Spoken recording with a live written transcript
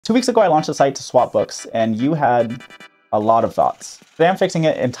2 weeks ago, I launched a site to swap books, and you had a lot of thoughts. Today, I'm fixing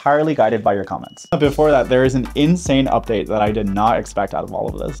it entirely guided by your comments. Before that, there is an insane update that I did not expect out of all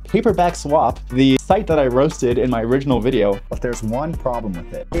of this. Paperback Swap, the site that I roasted in my original video. But there's one problem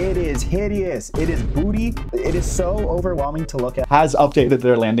with it. It is hideous. It is booty. It is so overwhelming to look at. Has updated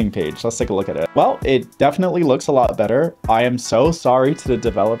their landing page. Let's take a look at it. Well, it definitely looks a lot better. I am so sorry to the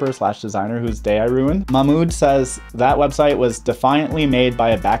developer/designer whose day I ruined. Mahmoud says that website was defiantly made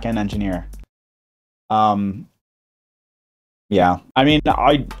by a back-end engineer. Yeah, I mean,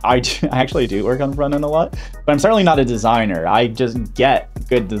 I actually do work on front end a lot, but I'm certainly not a designer. I just get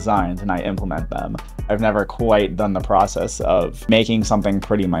good designs and I implement them. I've never quite done the process of making something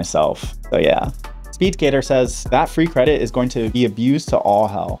pretty myself. So yeah. Speedgator says that free credit is going to be abused to all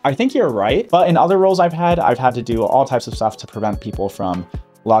hell. I think you're right, but in other roles I've had to do all types of stuff to prevent people from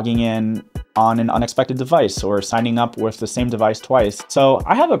logging in on an unexpected device or signing up with the same device twice. So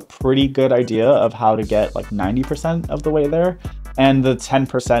I have a pretty good idea of how to get like 90% of the way there. And the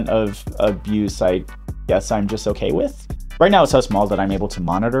 10% of abuse, I guess I'm just okay with. Right now it's so small that I'm able to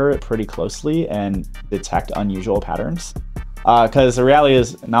monitor it pretty closely and detect unusual patterns. Because the reality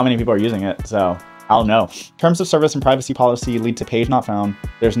is not many people are using it, so I'll know. Terms of service and privacy policy lead to page not found.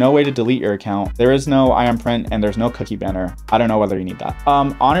 There's no way to delete your account. There is no IAM print and there's no cookie banner. I don't know whether you need that.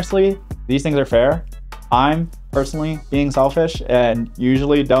 Honestly, these things are fair. I'm personally being selfish and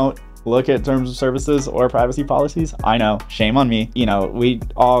usually don't look at terms of services or privacy policies. I know, shame on me. You know, we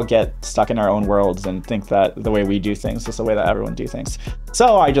all get stuck in our own worlds and think that the way we do things is the way that everyone do things.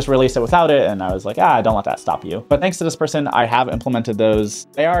 So I just released it without it and I was like, don't let that stop you. But thanks to this person, I have implemented those.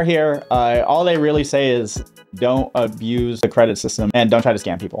 They are here. All they really say is don't abuse the credit system and don't try to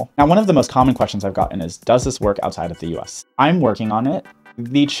scam people. Now, one of the most common questions I've gotten is, does this work outside of the US? I'm working on it.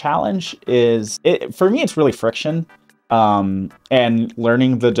 The challenge is, for me, it's really friction. And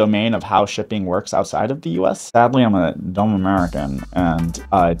learning the domain of how shipping works outside of the US. Sadly, I'm a dumb American and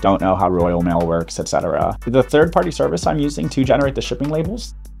I don't know how Royal Mail works, etc. The third-party service I'm using to generate the shipping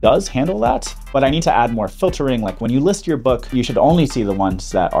labels does handle that, but I need to add more filtering. Like when you list your book, you should only see the ones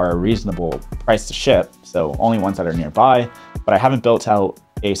that are a reasonable price to ship, so only ones that are nearby, but I haven't built out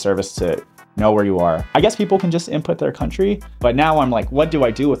a service to know where you are. I guess people can just input their country, but now I'm like, what do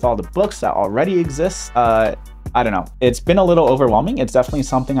I do with all the books that already exist? I don't know. It's been a little overwhelming. It's definitely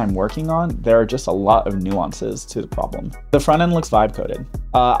something I'm working on. There are just a lot of nuances to the problem. The front end looks vibe coded.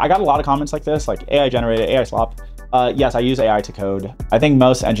 I got a lot of comments like this, like AI generated, AI slop. Yes, I use AI to code. I think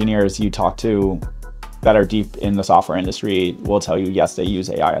most engineers you talk to that are deep in the software industry will tell you, yes, they use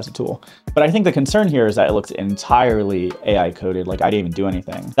AI as a tool. But I think the concern here is that it looks entirely AI coded, like I didn't even do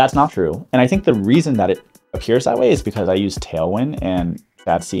anything. That's not true. And I think the reason that it appears that way is because I use Tailwind and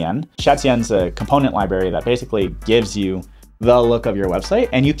ShadCN. ShadCN is a component library that basically gives you the look of your website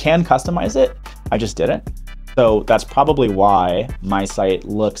and you can customize it. I just didn't. So that's probably why my site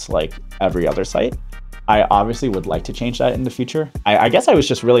looks like every other site. I obviously would like to change that in the future. I guess I was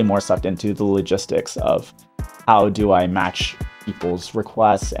just really more sucked into the logistics of how do I match people's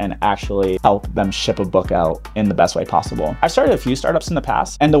requests and actually help them ship a book out in the best way possible. I've started a few startups in the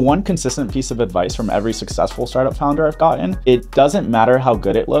past, and the one consistent piece of advice from every successful startup founder I've gotten, it doesn't matter how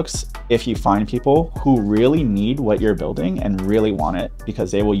good it looks if you find people who really need what you're building and really want it,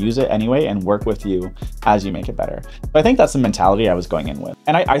 because they will use it anyway and work with you as you make it better. So I think that's the mentality I was going in with.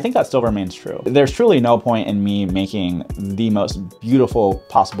 And I think that still remains true. There's truly no point in me making the most beautiful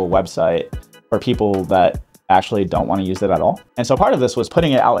possible website for people that actually don't want to use it at all. And so part of this was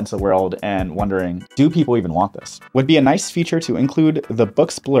putting it out into the world and wondering, do people even want this? Would be a nice feature to include the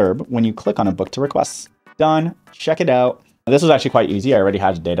book's blurb when you click on a book to request. Done, check it out. This was actually quite easy. I already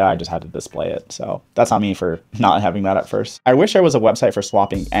had the data, I just had to display it. So that's on me for not having that at first. I wish there was a website for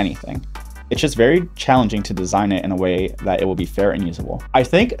swapping anything. It's just very challenging to design it in a way that it will be fair and usable. I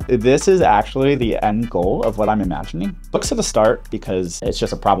think this is actually the end goal of what I'm imagining. Books at the start, because it's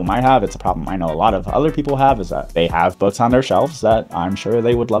just a problem I have. It's a problem I know a lot of other people have, is that they have books on their shelves that I'm sure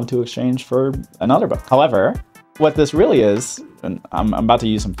they would love to exchange for another book. However, what this really is, and I'm about to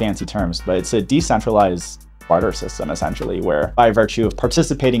use some fancy terms, but it's a decentralized barter system, essentially, where by virtue of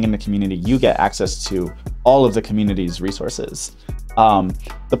participating in the community, you get access to all of the community's resources.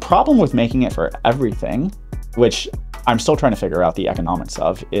 The problem with making it for everything, which I'm still trying to figure out the economics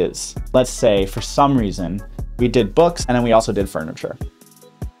of, is, let's say for some reason we did books and then we also did furniture.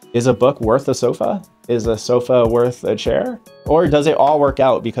 Is a book worth a sofa? Is a sofa worth a chair? Or does it all work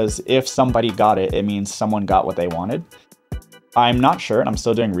out because if somebody got it, it means someone got what they wanted? I'm not sure, and I'm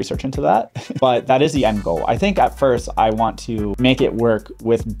still doing research into that, but that is the end goal. I think at first I want to make it work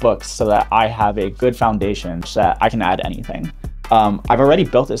with books so that I have a good foundation so that I can add anything. I've already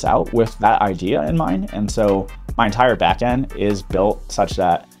built this out with that idea in mind. And so my entire backend is built such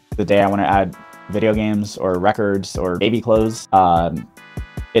that the day I want to add video games or records or baby clothes,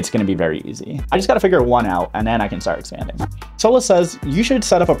 it's going to be very easy. I just got to figure one out and then I can start expanding. Sola says, you should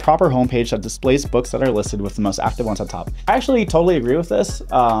set up a proper homepage that displays books that are listed with the most active ones on top. I actually totally agree with this.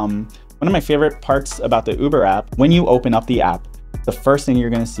 One of my favorite parts about the Uber app, when you open up the app, the first thing you're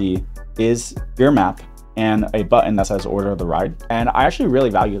going to see is your map and a button that says order the ride. And I actually really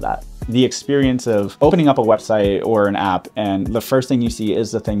value that. The experience of opening up a website or an app and the first thing you see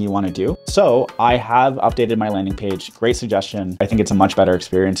is the thing you want to do. So I have updated my landing page. Great suggestion. I think it's a much better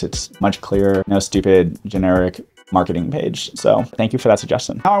experience. It's much clearer, no stupid generic marketing page. So thank you for that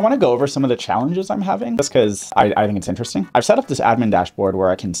suggestion. Now I want to go over some of the challenges I'm having just because I think it's interesting. I've set up this admin dashboard where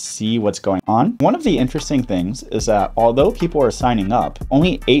I can see what's going on. One of the interesting things is that although people are signing up,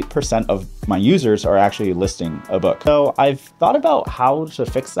 only 8% of my users are actually listing a book. So I've thought about how to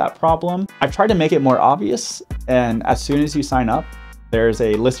fix that problem. I've tried to make it more obvious. And as soon as you sign up, there's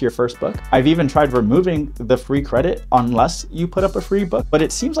a list your first book. I've even tried removing the free credit unless you put up a free book, but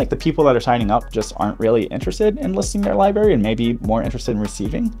it seems like the people that are signing up just aren't really interested in listing their library and maybe more interested in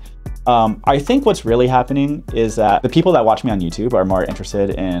receiving. I think what's really happening is that the people that watch me on YouTube are more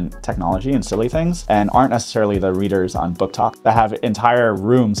interested in technology and silly things and aren't necessarily the readers on Book Talk that have entire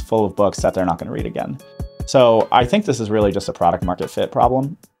rooms full of books that they're not going to read again. So I think this is really just a product market fit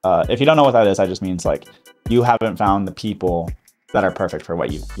problem. If you don't know what that is, that just means like you haven't found the people that are perfect for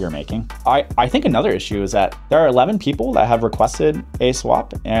what you're making. I think another issue is that there are 11 people that have requested a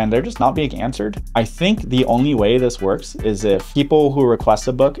swap and they're just not being answered. I think the only way this works is if people who request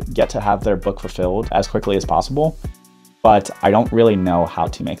a book get to have their book fulfilled as quickly as possible. But I don't really know how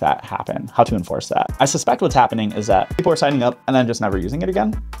to make that happen, how to enforce that. I suspect what's happening is that people are signing up and then just never using it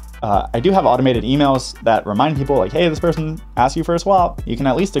again. I do have automated emails that remind people like, hey, this person asked you for a swap. You can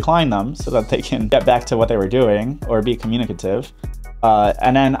at least decline them so that they can get back to what they were doing or be communicative.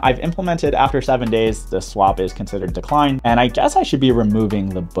 And then I've implemented after 7 days, the swap is considered declined. And I guess I should be removing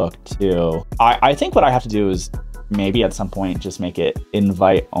the book too. I think what I have to do is maybe at some point just make it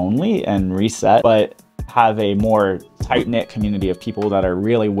invite only and reset, but have a more tight-knit community of people that are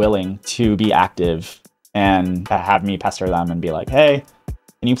really willing to be active and have me pester them and be like, hey,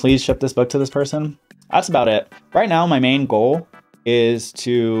 can you please ship this book to this person? That's about it. Right now, my main goal is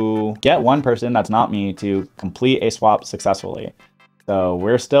to get one person that's not me to complete a swap successfully. So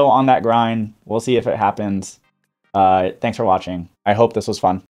we're still on that grind. We'll see if it happens. Thanks for watching. I hope this was fun.